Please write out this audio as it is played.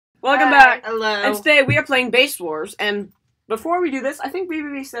Welcome back. Hello. And today we are playing Base Wars. And before we do this, I think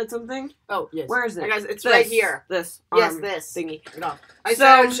BBB said something. Oh, yes. Where is it? Hey guys, it's this, right here. This. Yes, this. Thingy. No. I So, said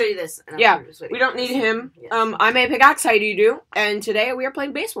I would show you this. And yeah, we don't need him. Yes. I'm a pickaxe. How do you do? And today we are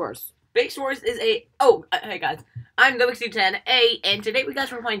playing Base Wars. Base Wars is a... Oh, hey guys. I'm WX10A, and today we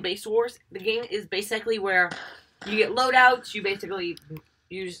guys are playing Base Wars. The game is basically where you get loadouts.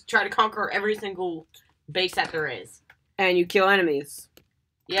 You just try to conquer every single base that there is. And you kill enemies.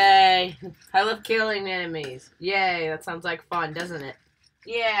 Yay. I love killing enemies. Yay, that sounds like fun, doesn't it?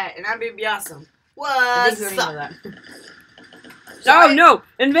 Yeah, and I'm gonna be awesome. What's up? No!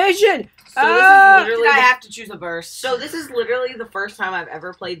 Invasion! So this is literally I have to choose a verse. So this is literally the first time I've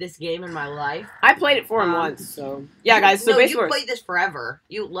ever played this game in my life. I played it for him once, so... Yeah, guys, so Base you Wars. played this forever.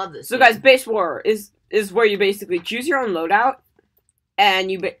 You love this So, game. guys, Base War is where you basically choose your own loadout,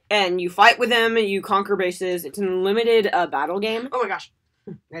 and you fight with them, and you conquer bases. It's an unlimited battle game. Oh my gosh.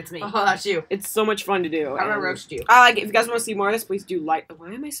 That's me. Oh, that's you. It's so much fun to do. I'm gonna roast you. I like it. If you guys want to see more of this, please do like...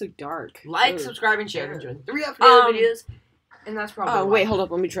 Why am I so dark? Like, Ugh. subscribe, and share. And join 3 upload videos. And that's probably Oh, why. wait, hold up.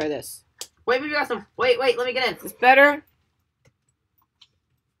 Let me try this. Wait, we got some. Wait, let me get in. It's better.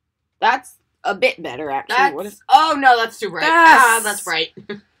 That's a bit better, actually. That's... What if... Oh, no, that's too bright. Yes! Ah, that's bright.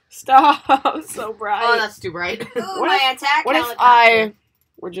 Stop. So bright. Oh, that's too bright. What if- What if I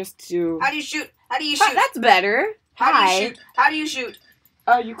were just to... How do you shoot? How do you shoot? That's better. How do Hi. you shoot? How do you shoot?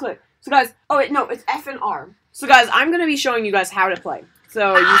 You click. So, guys... Oh, wait, no. It's F and R. So, guys, I'm going to be showing you guys how to play.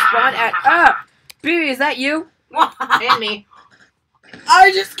 So, you spawn at... B, is that you? And me.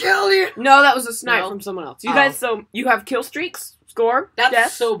 I just killed you. No, that was a snipe No. from someone else. You guys, so you have kill streaks, score, That's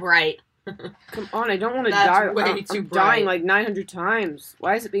death. so bright. Come on, I don't want to That's die. way I'm too dying bright. like 900 times.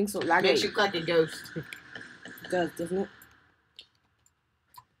 Why is it being so laggy? Makes you look like a ghost. It does, doesn't it?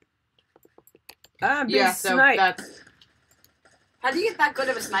 Big Yeah, so snipe. that's... How do you get that good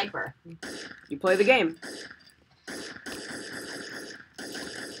of a sniper? You play the game.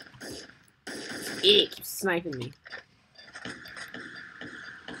 It keeps sniping me.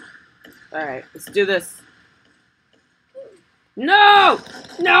 Alright, let's do this. No!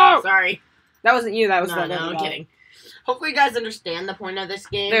 No! Sorry. That wasn't you, that was No, that no, other I'm guy. kidding. Hopefully you guys understand the point of this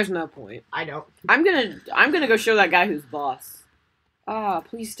game. There's no point. I don't. I'm gonna go show that guy who's boss.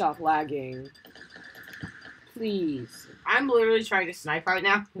 Please stop lagging. Please. I'm literally trying to snipe right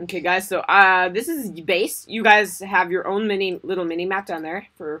now. Okay, guys, so, this is base. You guys have your own little mini map down there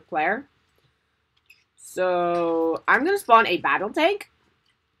for player. So, I'm gonna spawn a battle tank.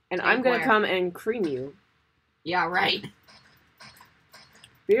 And Tank I'm gonna where? come and cream you. Yeah, right.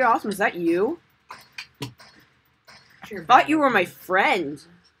 Pretty awesome. Is that you? I thought you were my friend.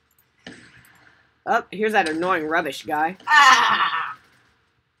 Oh, here's that annoying rubbish guy. Ah!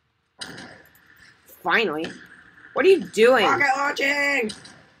 Finally. What are you doing? Rocket launching!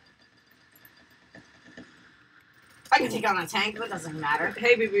 I can take on a tank, but it doesn't matter.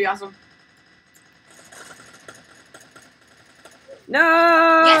 Hey, BB, awesome. No!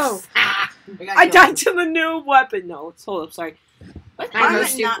 Yes! Ah! I died to the noob weapon. No, let's hold up. Sorry. What? I'm I'm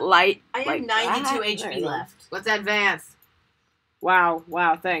just not- light. I have like 92 that. HP There you go. left. Let's advance. Wow,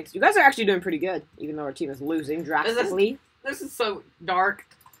 thanks. You guys are actually doing pretty good, even though our team is losing drastically. This is so dark.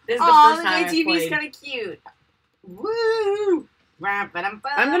 This is the Aw, first time the ATV's ATV's kind of cute. Woo! I'm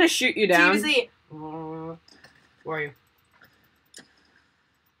gonna shoot you down. TVC. Where are you?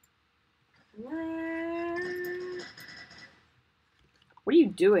 What are you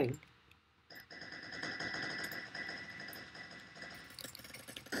doing?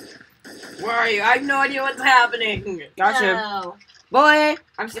 Where are you? I have no idea what's happening. Gotcha. No. Boy!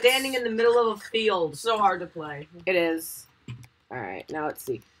 I'm standing in the middle of a field. So hard to play. It is. Alright, now let's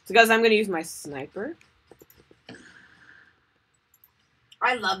see. So guys, I'm gonna use my sniper.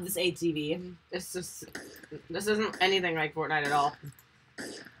 I love this ATV. This isn't anything like Fortnite at all.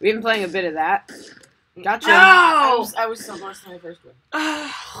 We've been playing a bit of that. Gotcha. No! I was so lost when I first went.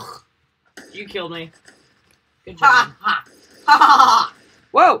 You killed me. Good Ha job. ha ha!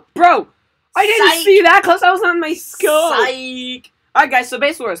 Whoa, bro! I didn't Psych. see that close. I was on my scope. Psych! Alright, guys. So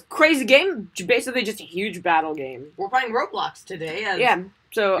Base Wars, crazy game. Basically, just a huge battle game. We're playing Roblox today. As Yeah. You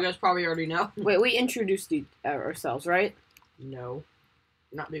So guys probably already know. wait, we introduced ourselves, right? No.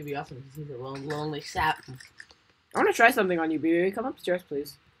 Not Baby Awesome, because he's a lonely sap. I want to try something on you, baby. Come upstairs,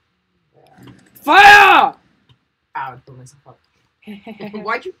 please. Fire! Ow, I blew myself up.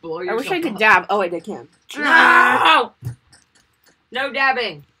 Why'd you blow I yourself wish I could up? dab. Oh wait, I can. No! No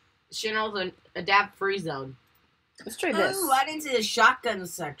dabbing. This channel's a dab-free zone. Let's try this. Ooh, I didn't see the shotgun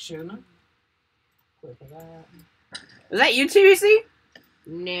section. Is that you, TBC?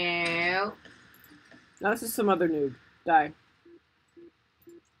 No. No, this is some other noob. Die.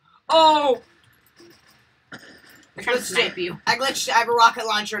 Oh! I'm trying to snipe you. I glitched. I have a rocket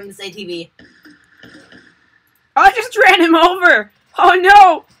launcher in this ATV. I just ran him over. Oh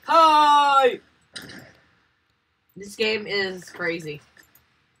no! Hi! This game is crazy.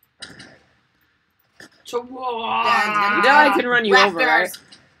 You know I can run you over, right?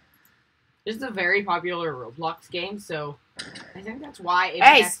 This is a very popular Roblox game, so I think that's why it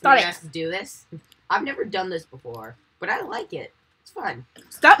Hey, has stop to do this. I've never done this before, but I like it. It's fun.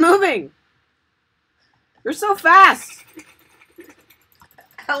 Stop moving! You're so fast!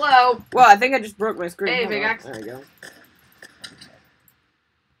 Hello. Well, I think I just broke my screen. Hey, Hold Big on. X. There we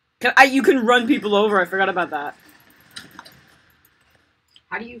go. You can run people over. I forgot about that.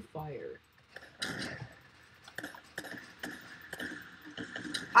 How do you fire?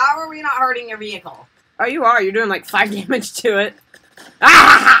 How are we not hurting your vehicle? Oh, you are. You're doing like 5 damage to it.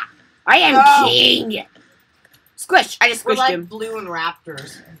 Ah! I am No. king! Squish! I just We're squished like him. blue and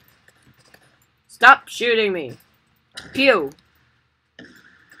raptors. Stop shooting me. Pew.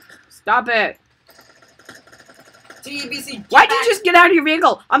 Stop it. TBC. Why'd you just get out of your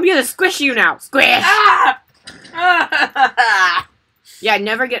vehicle? I'm gonna squish you now. Squish! Ah! Yeah,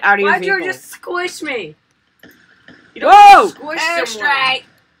 never get out of your Why'd vehicle. you just squish me? You Whoa! Squish Air someone. strike.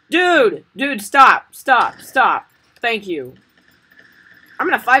 Dude, stop. Thank you. I'm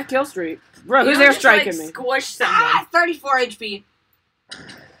in a 5 kill streak. Bro, who's You air just, like, striking me? Squish someone. Ah, 34 HP.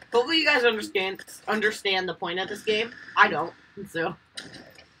 Hopefully you guys understand the point of this game. I don't. So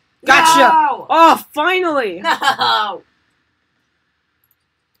Gotcha! No! Oh, finally! No!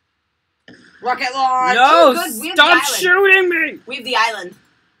 rocket launch. No, good, we have stop the island. shooting me! We have the island.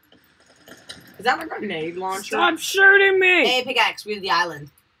 Is that a grenade launcher? Stop shooting me! Hey, pickaxe, we have the island.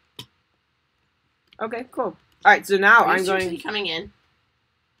 Okay, cool. Alright, so now Are you I'm seriously going... coming in.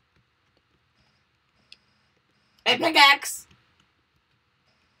 Hey, pickaxe!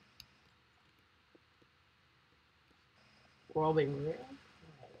 Rolling real.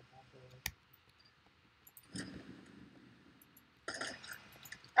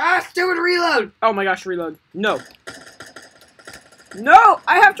 Ah, stupid reload! Oh my gosh, reload. No. No!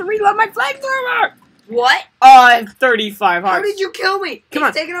 I have to reload my flamethrower! What? Oh, I have 35 hearts. How did you kill me? Come He's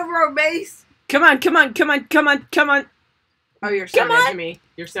on. taking over our base. Come on. Oh, you're so Come dead on. to me.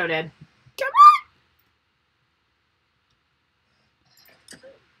 You're so dead.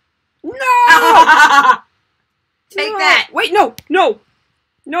 No! Take No. that. Wait, no!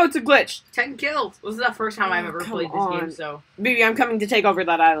 No, it's a glitch. 10 kills. This is the first time I've Oh, ever come played this on. game, so. Baby, I'm coming to take over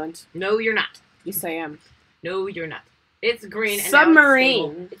that island. No, you're not. Yes, I am. No, you're not. It's green and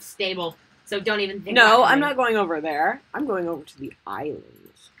Submarine. Now it's stable. So don't even think No, about I'm it. not going over there. I'm going over to the island.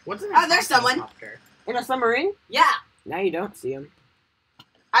 What's in Oh, there's someone. helicopter? In a submarine? Yeah. Now you don't see him.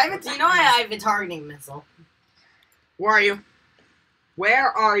 I have a, you know I have a targeting missile. Where are you? Where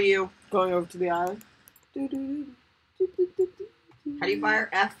are you? Going over to the island. How do you fire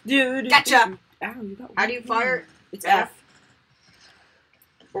F? Gotcha. Ow, you got How do you fire It's F.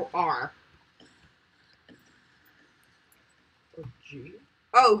 or R? Or G?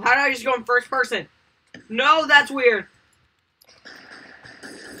 Oh, how do I just go in first person? No, that's weird.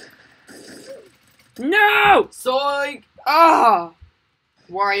 No! Soy. Oh!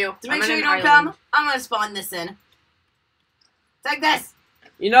 Where are you? To make I'm sure in you an don't island. come, I'm gonna spawn this in. Take this,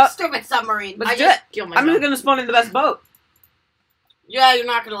 You know, stupid submarine. let's I do just it. killed I'm myself. gonna spawn in the best boat. Yeah, you're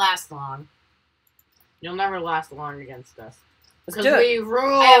not gonna last long. You'll never last long against us. Let's Because do it. we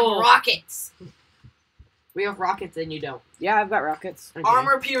rule. I have rockets. We have rockets and you don't. Yeah, I've got rockets. Okay.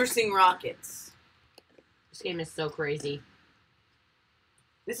 Armor-piercing rockets. This game is so crazy.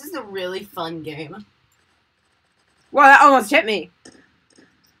 This is a really fun game. Well, that almost hit me.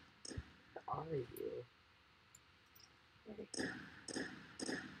 Where are you?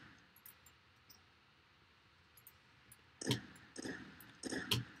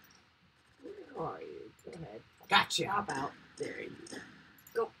 Where are you? Go ahead. Gotcha. Hop out. There you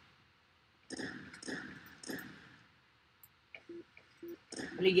go.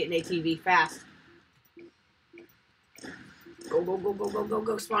 I need to get an ATV fast. Go, go, go, go, go, go,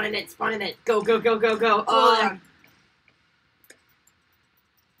 go. Spawn in it, spawn in it. Go, go, go, go, go.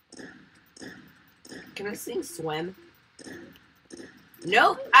 Can I sing swim?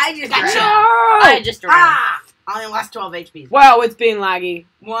 Nope. I just Gotcha. drowned. No! I just drowned. Ah! I only lost 12 HP. Wow, it's being laggy.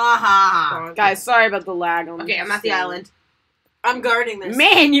 Waha. Guys, sorry about the lag on Okay, I'm at this the thing. island. I'm guarding this.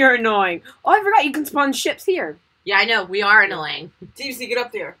 Man, you're annoying. Oh, I forgot you can spawn ships here. Yeah, I know. We are annoying. TBC, get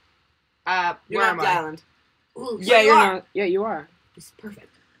up there. You're Where not am the I? island. Ooh, Yeah, you you're are. not. Yeah, you are. This is perfect.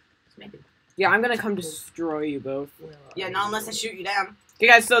 Let's make it. Yeah, I'm gonna come destroy you both. Yeah, not unless I shoot you down. Okay,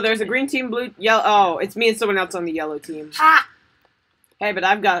 guys, so there's a green team, blue, yellow. Oh, it's me and someone else on the yellow team. Ha! Hey, but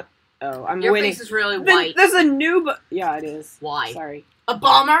I've got Oh, I'm Your winning. face is really white. There's a noob. Yeah, it is. Why? Sorry. A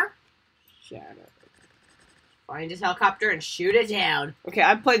bomber? Shut up. Find his helicopter and shoot it down. Okay,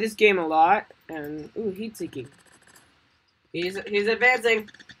 I've played this game a lot, and ooh, heat seeking. He's advancing.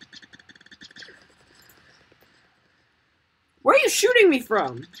 Where are you shooting me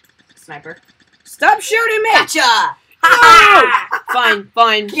from? Sniper. Stop shooting me! Gotcha! No!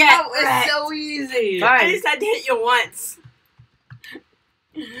 Fine. Get That was wrecked. so easy. Fine. I just had to hit you once.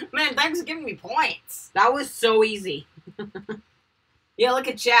 Man, thanks for giving me points. That was so easy. Yeah, look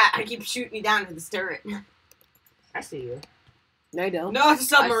at chat. I keep shooting you down to this turret. I see you. No, I don't. No, it's a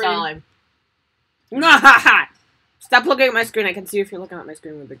submarine. I saw him. Stop looking at my screen. I can see if you're looking at my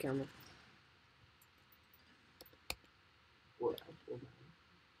screen with the camera.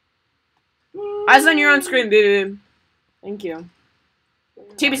 Eyes on your own screen, baby. Thank you.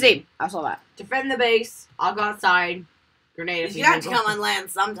 TBC. I saw that. Defend the base. I'll go outside. Grenade if You have to come on land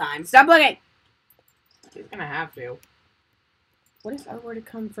sometime. Stop looking. He's gonna have to. What if I were to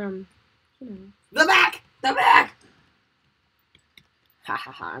come from, you know? The back! The back! Ha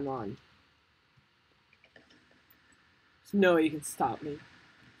ha ha, I'm on. There's no way you can stop me.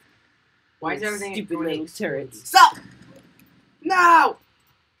 Why is everything Stupid going little to turrets. Stop! No!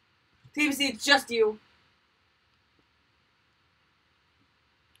 TBC, it's just you.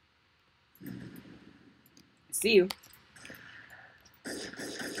 See you.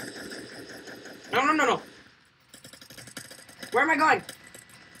 No. Where am I going?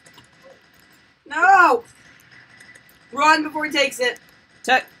 No! Run before he takes it.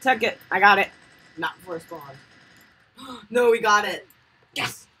 Tuck it. I got it. Not before it spawns. No, we got it.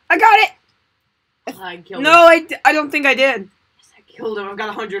 Yes! I got it. I killed No, him. I don't think I did. Yes, I killed him. I've got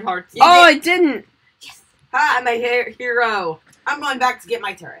 100 hearts. You Oh, did. I didn't. Yes. Ha, I'm a hero. I'm going back to get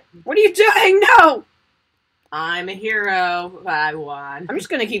my turret. What are you doing? No. I'm a hero. I won. I'm just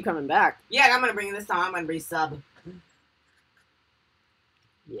gonna keep coming back. Yeah, I'm gonna bring it this time. I'm gonna resub.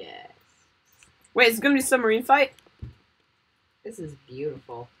 Yes. Wait, is it gonna be a submarine fight? This is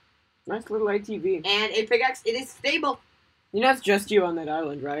beautiful. Nice little ATV. And a pickaxe, it is stable. You know it's just you on that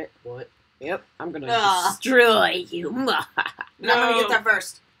island, right? What? Yep. I'm gonna Ugh. destroy you. I'm gonna get there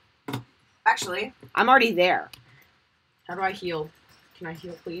first. Actually, I'm already there. How do I heal? Can I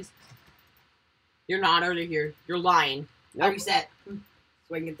heal, please? You're not already here. You're lying. I Nope. reset. So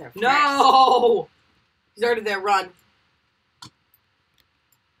I can get there first. No! He's already there. Run.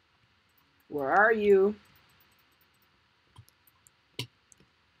 Where are you?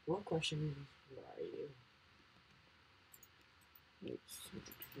 What question is, where are you?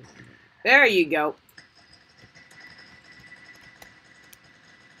 There you go.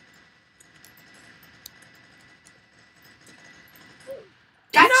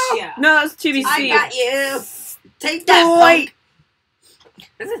 Gotcha! No, that's TBC. I got you! Take that, punk!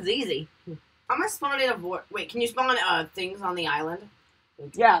 This is easy. I'm gonna spawn in a void. Wait, can you spawn things on the island?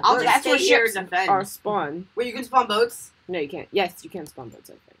 Yeah, I'll just that's where stay here ships and defend. are spawn. Where you can spawn boats? No, you can't. Yes, you can spawn boats,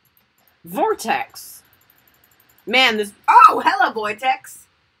 I think. Vortex. Man, this... Oh, hello, Vortex.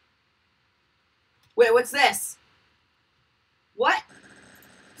 Wait, what's this? What?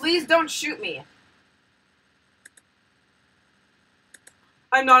 Please don't shoot me.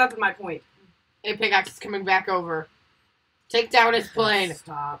 I'm not up at my point. A pickaxe is coming back over. Take down his plane.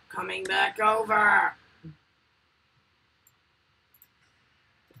 Stop coming back over.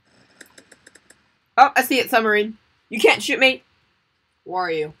 Oh, I see it, submarine. You can't shoot me. Where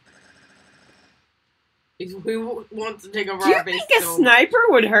are you? He wants to take over Do you our base. think a so sniper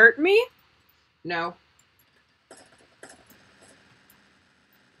would hurt me? No.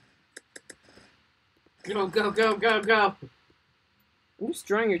 Go, go, go, go, go. I'm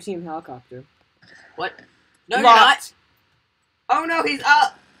destroying your team helicopter. What? No, you're Locked. not. Oh no, he's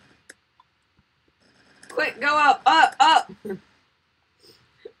up. Quick, go up, up, up.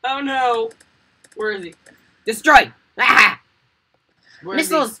 Oh no. Where is he? Destroy! Ah! Where is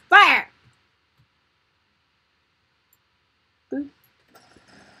he? Missiles, fire!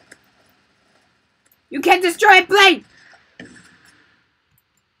 You can't destroy a plane!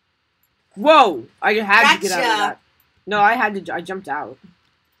 Whoa! I had to get out of Gotcha. that. No, I jumped out.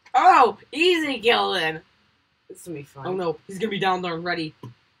 Oh, easy killing. This is gonna be fun. Oh no, he's gonna be down there and ready.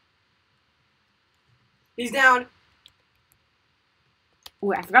 He's down.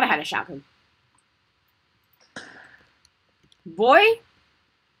 Ooh, I forgot I had a shotgun. Boy?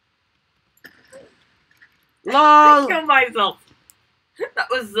 I LOL! killed myself. That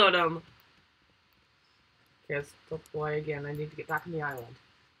was so dumb. Okay, let's deploy again. I need to get back on the island.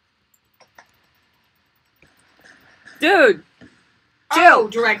 Dude! Oh, Chill!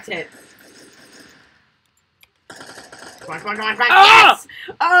 direct hit. Come on, come on, come on, come on. Ah! Yes!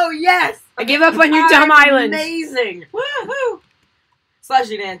 Oh, yes! Yes! I give up on your dumb island. Amazing! Woohoo!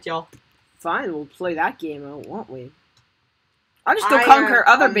 Slushy dance, y'all. Fine, we'll play that game out, won't we? I'll just go I conquer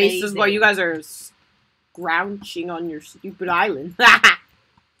am other bases while amazing. you guys are scrouching on your stupid island.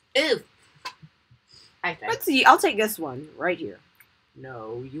 Ew. I think. Let's see, I'll take this one right here.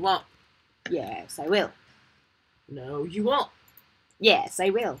 No, you won't. Yes, I will. No, you won't. Yes, I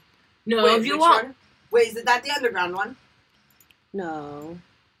will. No, Wait, you which won't. one? Wait, is that the underground one? No.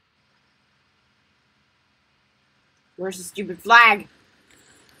 Where's the stupid flag?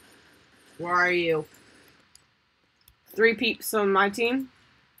 Where are you? 3 peeps on my team.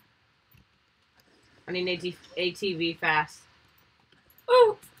 I need ATV fast.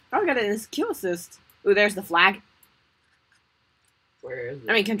 Oh, I got a kill assist. Ooh, there's the flag. Where is it?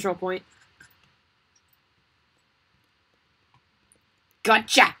 I mean, control point.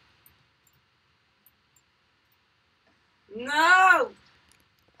 Gotcha! No!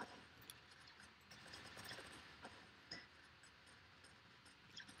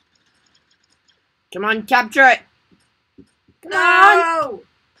 Come on, capture it! Come on! No!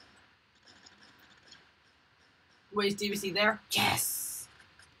 Wait, is DBC there? Yes!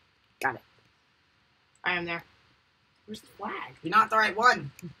 I am there. Where's the flag? You're not the right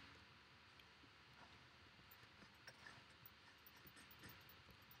one.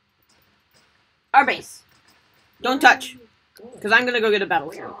 Our base. Don't touch, Go. because I'm gonna go get a battle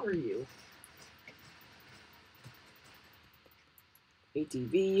Where tank. are you?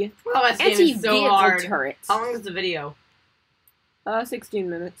 ATV. Well, this game is Anti-vehicle so hard. turrets. How long is the video? 16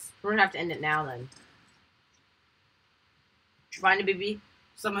 minutes. We're gonna have to end it now then. Find a BB.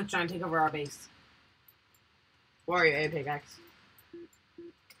 Someone's trying to take over our base. Where are you, A pickaxe?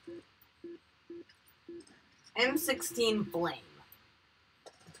 M16 Flame.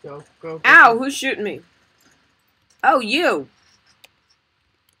 Let's go. Go. Ow, who's shooting me? Oh, you!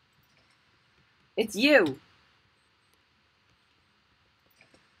 It's you!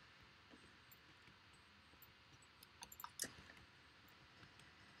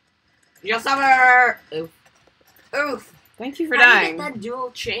 You'll suffer! Oof. Oof. Thank you for How do you dying. get that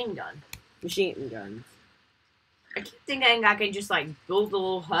dual chain gun? Machine guns. I keep thinking I can just like build a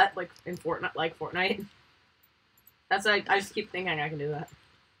little hut like in Fortnite. That's like I just keep thinking I can do that.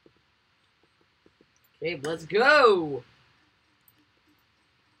 Okay, let's go.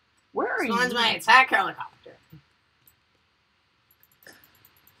 Where are Someone's you? my attack helicopter.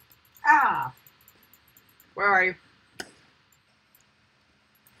 Ah. Where are you?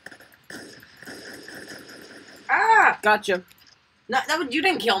 Ah! Gotcha. No, you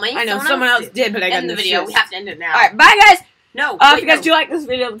didn't kill me. I know, someone else did, but I got End an the video. assist. We have to end it now. Alright, bye guys! No. If wait, you guys no. do like this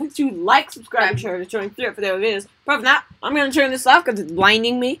video, please do like, subscribe, and share to showing through it for the other videos. Apart from that, I'm gonna turn this off because it's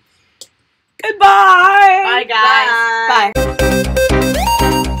blinding me. Goodbye! Bye, guys. Bye.